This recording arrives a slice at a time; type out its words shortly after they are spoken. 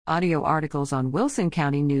Audio articles on Wilson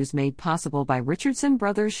County News made possible by Richardson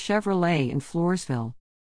Brothers Chevrolet in Floresville.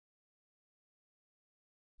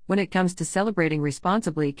 When it comes to celebrating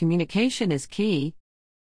responsibly, communication is key.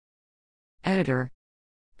 Editor.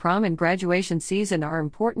 Prom and graduation season are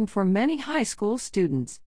important for many high school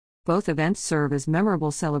students. Both events serve as memorable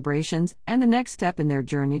celebrations and the next step in their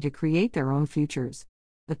journey to create their own futures.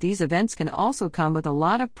 But these events can also come with a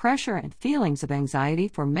lot of pressure and feelings of anxiety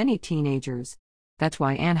for many teenagers. That's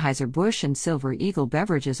why Anheuser-Busch and Silver Eagle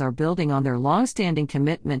Beverages are building on their long-standing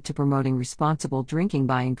commitment to promoting responsible drinking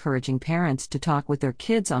by encouraging parents to talk with their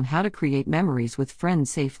kids on how to create memories with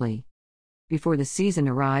friends safely. Before the season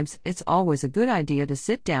arrives, it's always a good idea to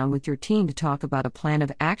sit down with your teen to talk about a plan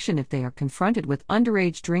of action if they are confronted with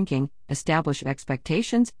underage drinking, establish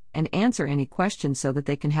expectations, and answer any questions so that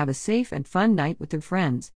they can have a safe and fun night with their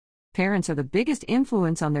friends. Parents are the biggest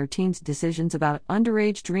influence on their teens' decisions about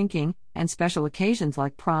underage drinking, and special occasions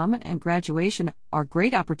like prom and graduation are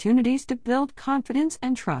great opportunities to build confidence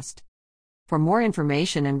and trust. For more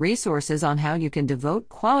information and resources on how you can devote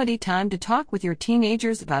quality time to talk with your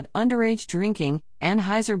teenagers about underage drinking,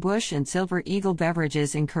 Anheuser-Busch and Silver Eagle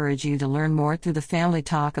Beverages encourage you to learn more through the Family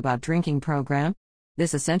Talk About Drinking program.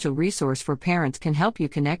 This essential resource for parents can help you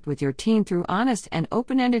connect with your teen through honest and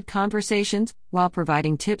open-ended conversations while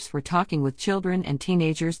providing tips for talking with children and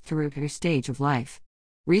teenagers through every stage of life.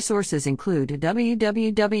 Resources include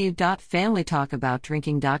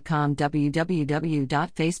www.familytalkaboutdrinking.com,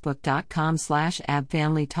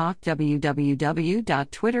 www.facebook.com/abfamilytalk,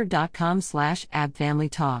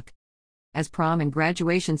 www.twitter.com/abfamilytalk. As prom and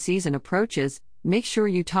graduation season approaches, make sure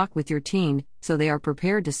you talk with your teen so they are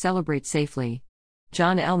prepared to celebrate safely.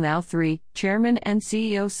 John L. Now III, Chairman and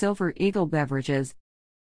CEO Silver Eagle Beverages,